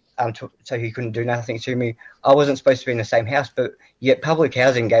me, so he couldn't do nothing to me. I wasn't supposed to be in the same house, but yet public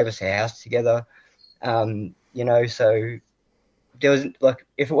housing gave us a house together. So there was, like,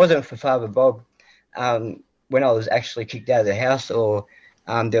 if it wasn't for Father Bob, when I was actually kicked out of the house or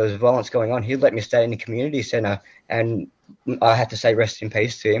there was violence going on, he'd let me stay in the community centre, and I had to say rest in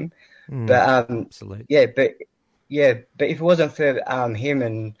peace to him. But absolutely. But if it wasn't for him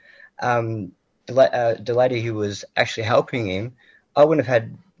and the lady who was actually helping him, I wouldn't have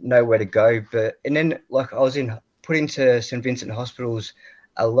had nowhere to go. And then, like, I was put into St Vincent hospitals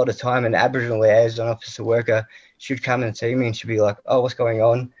a lot of time, and Aboriginal liaison officer worker, she'd come and see me and she'd be like, oh, what's going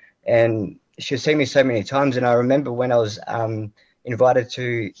on? And she'd see me so many times. And I remember when I was invited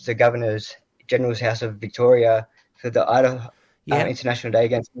to the Governor General's House of Victoria for the IDA International Day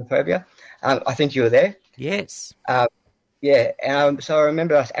Against Homophobia. I think you were there. Yes. So I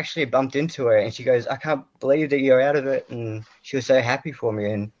remember I actually bumped into her, and she goes, I can't believe that you're out of it. And she was so happy for me.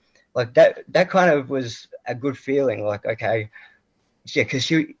 And, like, that kind of was a good feeling. Like, okay, yeah, because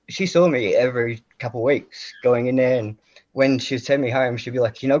she saw me every couple of weeks going in there, and when she'd send me home, she'd be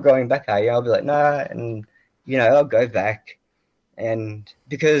like, you're not going back, are you? I'll be like, nah, and, I'll go back. And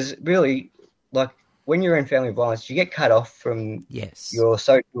because really, like, when you're in family violence, you get cut off from your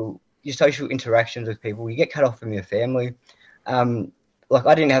social interactions with people. You get cut off from your family. Like,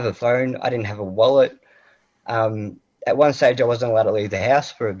 I didn't have a phone. I didn't have a wallet. At one stage, I wasn't allowed to leave the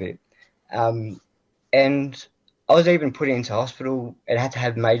house for a bit. And I was even put into hospital and had to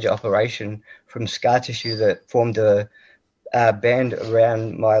have major operation from scar tissue that formed a band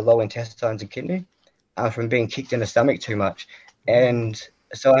around my lower intestines and kidney from being kicked in the stomach too much. And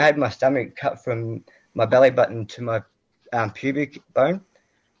so I had my stomach cut from my belly button to my pubic bone,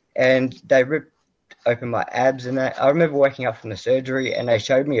 and they ripped open my abs. And I remember waking up from the surgery, and they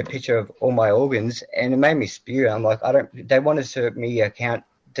showed me a picture of all my organs, and it made me spew. I'm like, they wanted to me account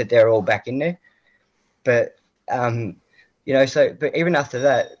that they're all back in there. But, but even after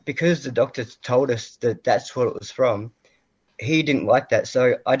that, because the doctor told us that that's what it was from, he didn't like that.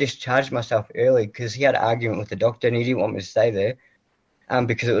 So I discharged myself early because he had an argument with the doctor and he didn't want me to stay there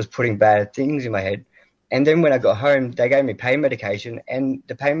because it was putting bad things in my head. And then when I got home, they gave me pain medication, and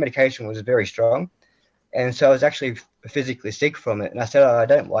the pain medication was very strong. And so I was actually physically sick from it. And I said, I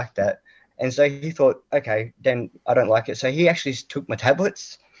don't like that. And so he thought, okay, then I don't like it. So he actually took my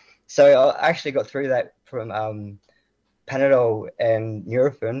tablets. So I actually got through that from Panadol and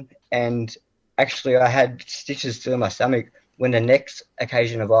Nurofen, and actually I had stitches still in my stomach when the next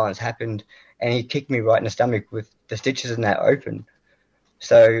occasion of violence happened, and he kicked me right in the stomach with the stitches in that open.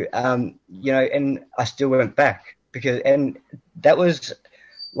 So, and I still went back and that was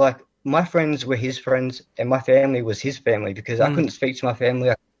like, my friends were his friends and my family was his family, because I couldn't speak to my family,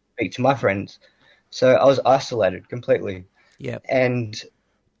 I couldn't speak to my friends. So I was isolated completely. Yeah. And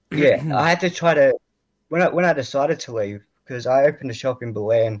I had to try to, when I decided to leave, because I opened a shop in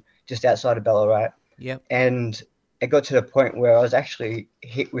Belen just outside of Ballarat. Yep. And it got to the point where I was actually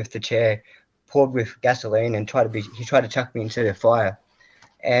hit with the chair, poured with gasoline, and he tried to chuck me into the fire.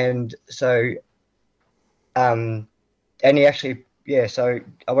 And so, and he actually, so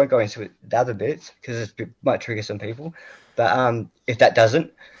I won't go into the other bits because it might trigger some people, but if that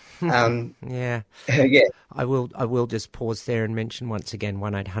doesn't, yeah. I will just pause there and mention once again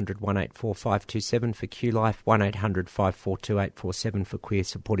 1-800-184-527 for Qlife, 1-800-542-847 for Queer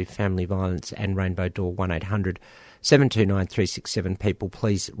Supportive Family Violence, and Rainbow Door 1-800-729-367. People,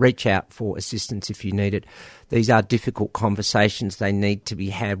 please reach out for assistance if you need it. These are difficult conversations. They need to be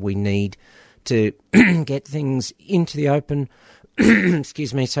had. We need to get things into the open,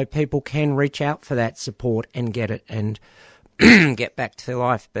 excuse me, so people can reach out for that support and get it and get back to their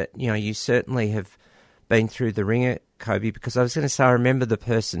life. But, you certainly have been through the ringer, Koby, because I was going to say, I remember the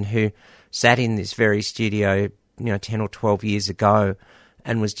person who sat in this very studio, 10 or 12 years ago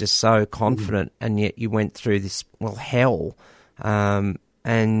and was just so confident, and yet you went through this, hell. And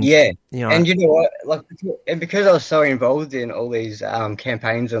and you know what, and because I was so involved in all these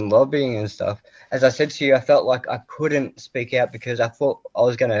campaigns and lobbying and stuff, as I said to you, I felt like I couldn't speak out because I thought I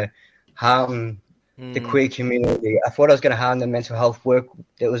was going to harm the queer community. I thought I was going to harm the mental health work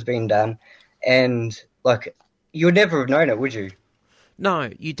that was being done, and you would never have known it, would you? No,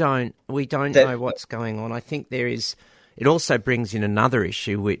 you don't. We don't know what's going on. I think there is. It also brings in another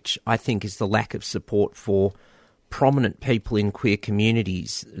issue, which I think is the lack of support for prominent people in queer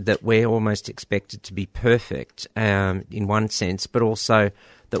communities, that we're almost expected to be perfect in one sense, but also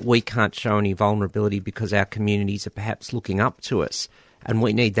that we can't show any vulnerability because our communities are perhaps looking up to us, and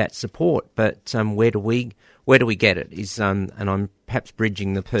we need that support. But where do we get it? And I'm perhaps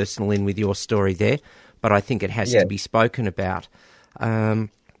bridging the personal in with your story there, but I think it has to be spoken about.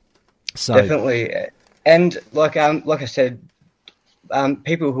 Definitely, and like I said.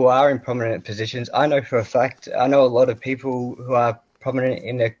 People who are in prominent positions, I know for a fact, I know a lot of people who are prominent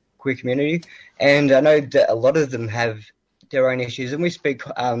in the queer community, and I know that a lot of them have their own issues, and we speak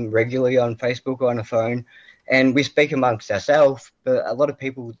regularly on Facebook or on the phone, and we speak amongst ourselves, but a lot of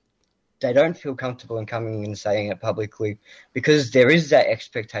people, they don't feel comfortable in coming and saying it publicly because there is that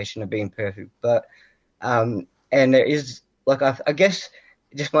expectation of being perfect. But, and there is, I guess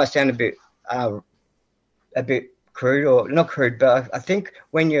it just might sound a bit crude, or not crude, but I think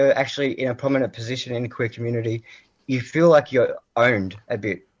when you're actually in a prominent position in the queer community, you feel like you're owned a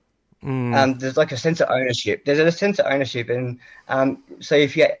bit. There's like a sense of ownership. There's a sense of ownership, and so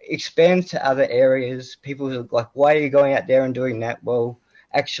if you expand to other areas, people are like, why are you going out there and doing that? Well,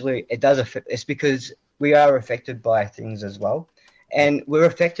 actually, it does affect. It's because we are affected by things as well, and we're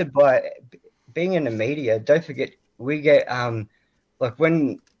affected by being in the media. Don't forget, we get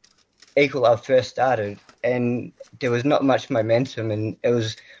when Equal Love first started, and there was not much momentum, and it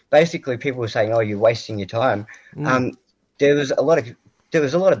was basically people were saying, "Oh, you're wasting your time." There was a lot of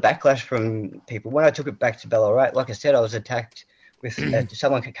backlash from people. When I took it back to Ballarat, like I said, I was attacked with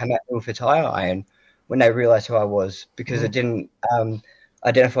someone could come at me with a tire iron when they realised who I was, because it didn't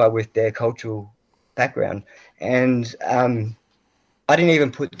identify with their cultural background, and I didn't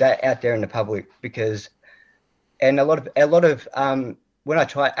even put that out there in the public because, and a lot of when I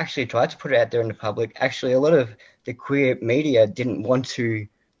tried to put it out there in the public, actually a lot of the queer media didn't want to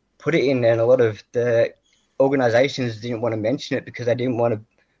put it in, and a lot of the organisations didn't want to mention it because they didn't want to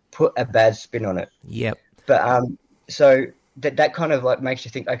put a bad spin on it. Yep. But so that kind of makes you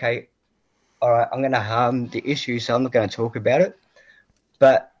think, okay, all right, I'm going to harm the issue, so I'm not going to talk about it.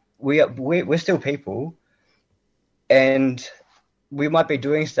 But we're still people, and we might be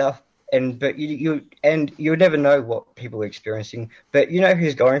doing stuff. But you never know what people are experiencing. But you know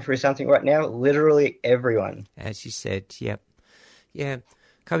who's going through something right now? Literally everyone. As you said, yep. Yeah.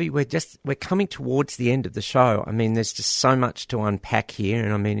 Koby, we're coming towards the end of the show. I mean, there's just so much to unpack here.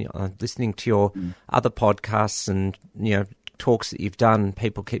 And I mean, listening to your other podcasts and, talks that you've done,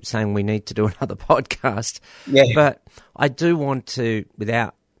 people keep saying we need to do another podcast. Yeah. But I do want to,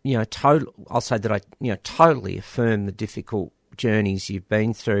 without, I'll say that I, totally affirm the difficult journeys you've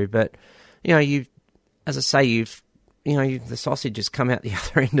been through, but you've, as I say, the sausage has come out the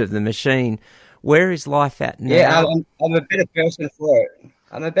other end of the machine Where is life at now? Yeah, I'm a better person for it.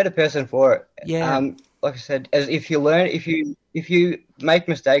 I'm a better person for it. Yeah. Like I said, as if you learn, if you make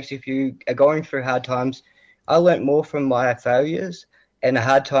mistakes, if you are going through hard times, I learnt more from my failures and the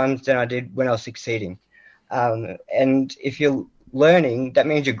hard times than I did when I was succeeding. And if you're learning, that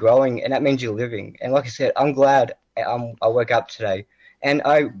means you're growing, and that means you're living. And like I said, I'm glad I woke up today. And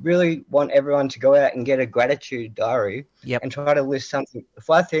I really want everyone to go out and get a gratitude diary and try to list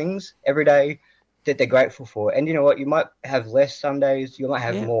 5 things every day that they're grateful for. And you know what? You might have less some days, you might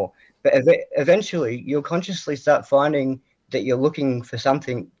have more. But eventually, you'll consciously start finding that you're looking for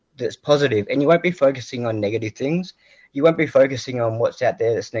something that's positive, and you won't be focusing on negative things. You won't be focusing on what's out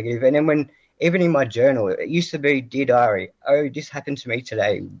there that's negative. And then even in my journal, it used to be, Dear Diary, oh, this happened to me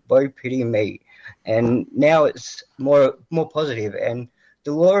today, woe pity me. And now it's more positive. And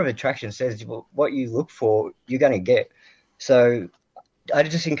the law of attraction says what you look for, you're going to get. So I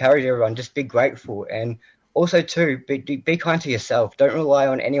just encourage everyone, just be grateful. And also, too, be kind to yourself. Don't rely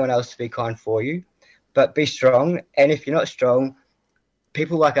on anyone else to be kind for you, but be strong. And if you're not strong,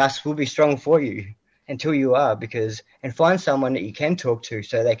 people like us will be strong for you until you are, and find someone that you can talk to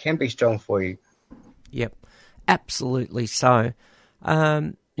so they can be strong for you. Yep, absolutely so.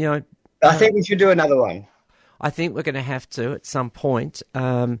 I think we should do another one. I think we're going to have to at some point,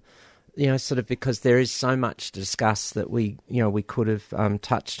 sort of because there is so much to discuss that we could have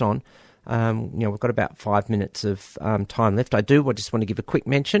touched on. We've got about 5 minutes of time left. I just want to give a quick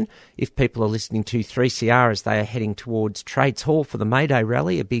mention. If people are listening to 3CR as they are heading towards Trades Hall for the May Day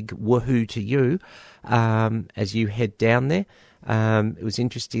rally, a big woohoo to you as you head down there. It was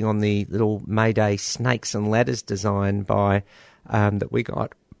interesting on the little May Day snakes and ladders design that we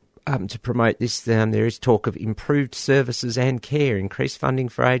got to promote this. There is talk of improved services and care, increased funding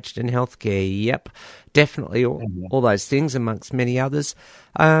for aged and healthcare. Yep, definitely all those things amongst many others.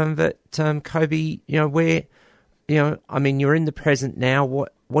 But Koby, you're in the present now.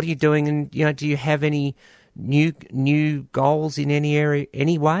 What are you doing? And do you have any new goals in any area,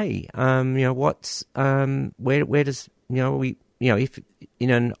 any way? What's where does if in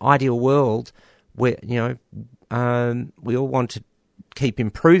an ideal world where we all want to keep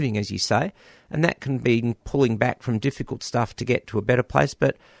improving, as you say, and that can be pulling back from difficult stuff to get to a better place,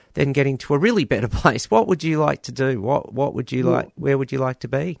 but then getting to a really better place. What would you like to do? What would you like? Where would you like to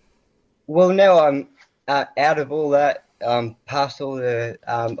be? Well, now I'm out of all that. Past all the,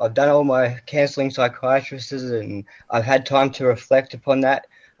 I've done all my counselling psychiatrists, and I've had time to reflect upon that.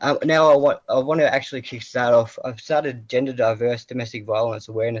 Now I want to actually kickstart off. I've started Gender Diverse Domestic Violence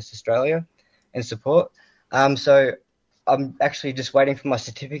Awareness Australia and support. So I'm actually just waiting for my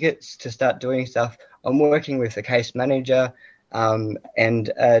certificates to start doing stuff. I'm working with a case manager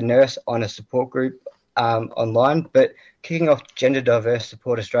and a nurse on a support group online, but kicking off Gender Diverse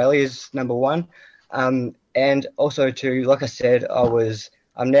Support Australia is number one. And also, like I said,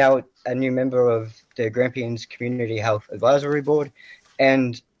 I'm now a new member of the Grampians Community Health Advisory Board,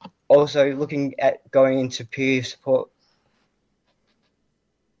 and also looking at going into peer support.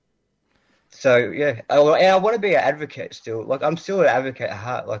 So yeah, I want to be an advocate still. Like, I'm still an advocate at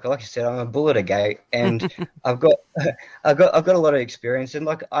heart. Like I said, I'm a bull at a gate, and I've got a lot of experience, and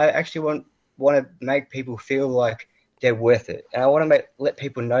like I actually want to make people feel like they're worth it, and I want to let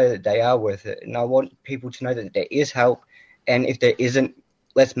people know that they are worth it, and I want people to know that there is help, and if there isn't,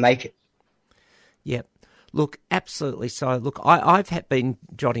 let's make it. Yep. Look, absolutely. So, look, I've been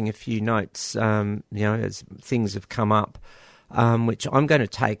jotting a few notes, as things have come up. Which I'm going to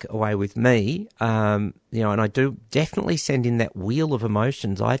take away with me, and I do definitely send in that wheel of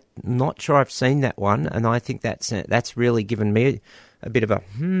emotions. I'm not sure I've seen that one, and I think that's really given me a bit of a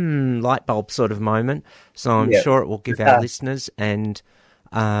light bulb sort of moment. So I'm sure it will give our listeners and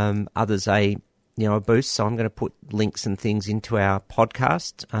others a boost. So I'm going to put links and things into our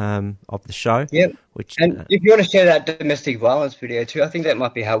podcast of the show. Yep. And if you want to share that domestic violence video too, I think that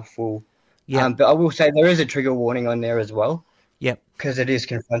might be helpful. Yeah. But I will say there is a trigger warning on there as well. Yep. Because it is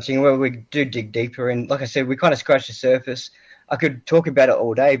confronting. Well, we do dig deeper, and like I said, we kind of scratch the surface. I could talk about it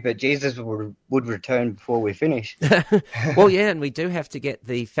all day, but Jesus would return before we finish. Well, yeah, and we do have to get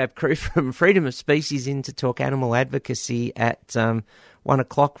the Fab crew from Freedom of Species in to talk animal advocacy at 1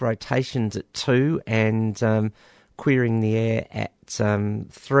 o'clock, rotations at 2, and Queering the Air at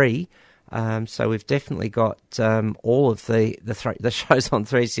 3. So we've definitely got all of the shows on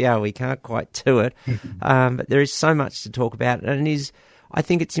 3CR. We can't quite do it, but there is so much to talk about, and I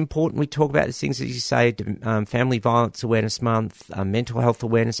think it's important we talk about these things, as you say, Family Violence Awareness Month, Mental Health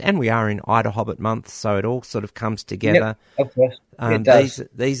Awareness, and we are in Ida Hobbit Month, so it all sort of comes together. Yep, of course. It does.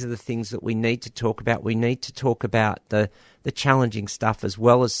 These are the things that we need to talk about. We need to talk about the challenging stuff as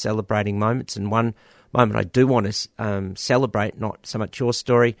well as celebrating moments. And one moment I do want to celebrate, not so much your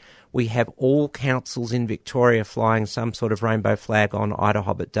story, we have all councils in Victoria flying some sort of rainbow flag on Ida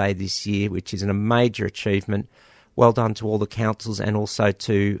Hobbit Day this year, which is a major achievement. Well done to all the councils and also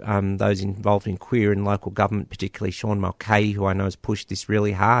to those involved in queer and local government, particularly Sean Mulcahy, who I know has pushed this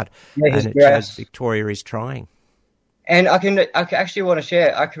really hard. Yeah, and it shows Victoria is trying. And I actually want to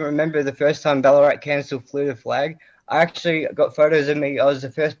share, I can remember the first time Ballarat Council flew the flag. I actually got photos of me. I was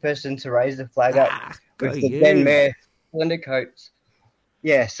the first person to raise the flag up with the then Mayor splendid coats.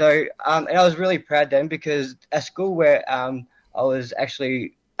 Yeah, so and I was really proud then because at school where I was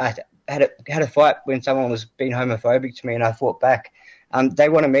actually had a fight when someone was being homophobic to me, and I fought back. They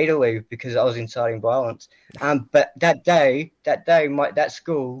wanted me to leave because I was inciting violence. But that day, that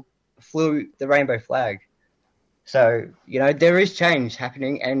school flew the rainbow flag. So there is change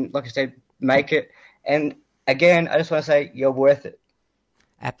happening, and like I said, make it. And again, I just want to say you're worth it.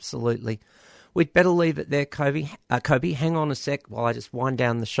 Absolutely. We'd better leave it there, Koby. Koby, hang on a sec while I just wind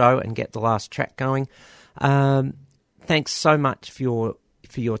down the show and get the last track going. Thanks so much for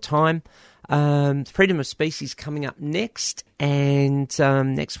your time. Freedom of Species coming up next, and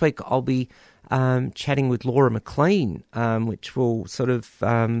next week I'll be chatting with Laura McLean, which will sort of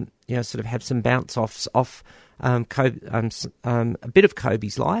have some bounce offs off a bit of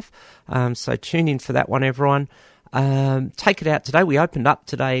Koby's life. So tune in for that one, everyone. Take it out today. We opened up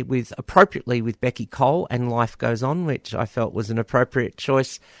today appropriately with Becky Cole and Life Goes On, which I felt was an appropriate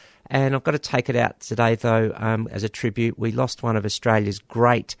choice. And I've got to take it out today, though, as a tribute. We lost one of Australia's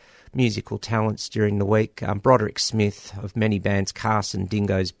great musical talents during the week, Broderick Smith of many bands, Carson,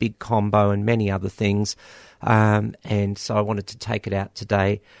 Dingoes, Big Combo, and many other things. And so I wanted to take it out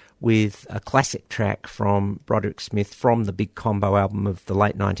today with a classic track from Broderick Smith from the Big Combo album of the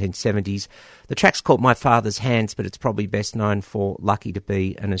late 1970s. The track's called My Father's Hands, but it's probably best known for Lucky to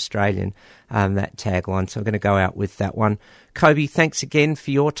Be an Australian, that tagline. So I'm going to go out with that one. Koby, thanks again for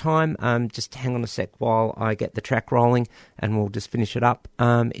your time. Just hang on a sec while I get the track rolling and we'll just finish it up.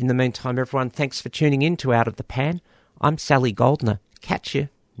 In the meantime, everyone, thanks for tuning in to Out of the Pan. I'm Sally Goldner. Catch you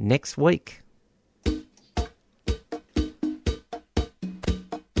next week.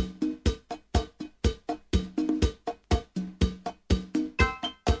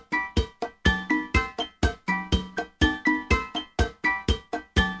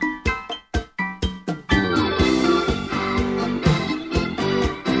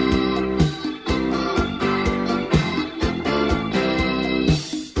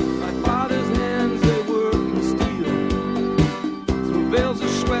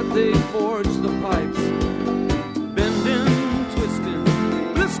 They for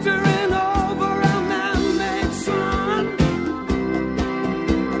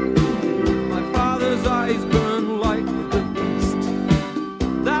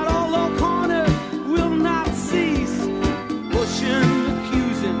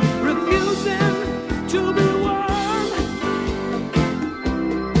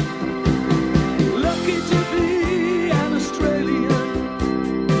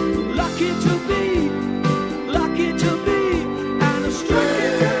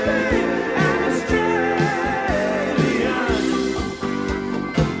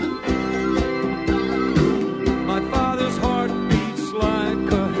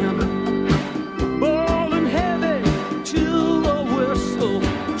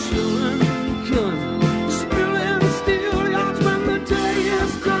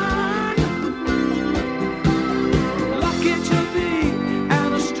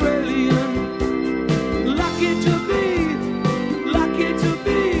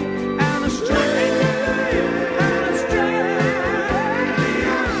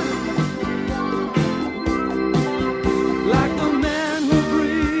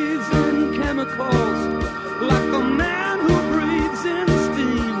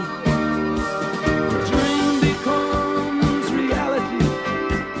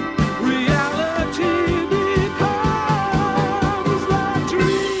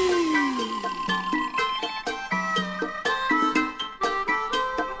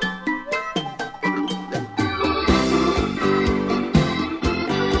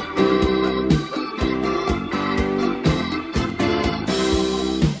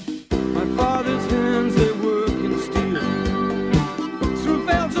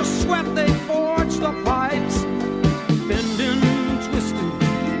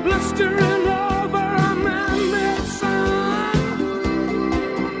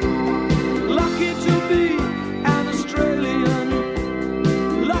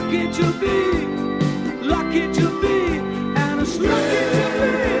get your beat.